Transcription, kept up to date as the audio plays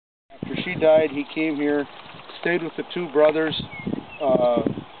she died, he came here, stayed with the two brothers,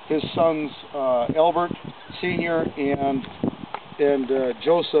 his sons Albert Sr. and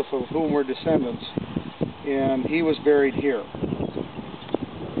Joseph, of whom we're descendants, and he was buried here.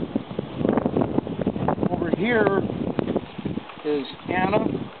 Over here is Anna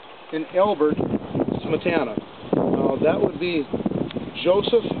and Albert Smetana. Now that would be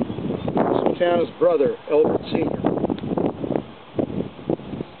Joseph Smetana's brother, Albert Sr.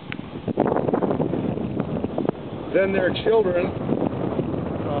 Then their children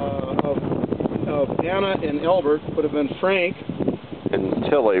of Anna and Albert would have been Frank and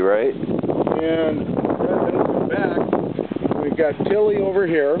Tilly, right? And then back, we've got Tilly over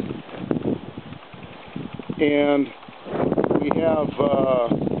here, and we have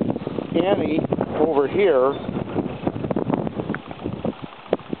Annie over here,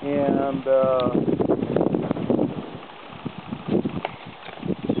 and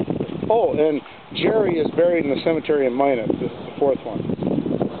oh, and Jerry is buried in the cemetery in Minot. This is the fourth one.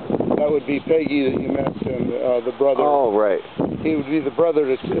 That would be Peggy that you met, and the brother. Oh, right. He would be the brother,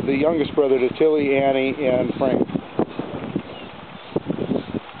 the youngest brother to Tilly, Annie, and Frank.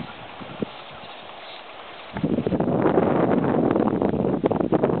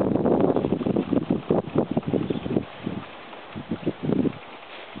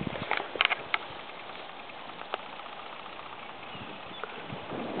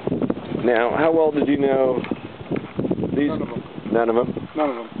 Now, how well did you know these? None of them. None of them? None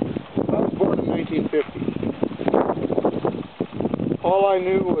of them. I was born in 1950. All I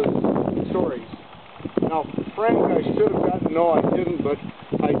knew was stories. Now, Frank, I should have gotten to know. I didn't, but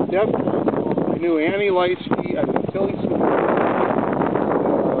I definitely know. I knew Annie Lightsky. I knew Tilly Sewell.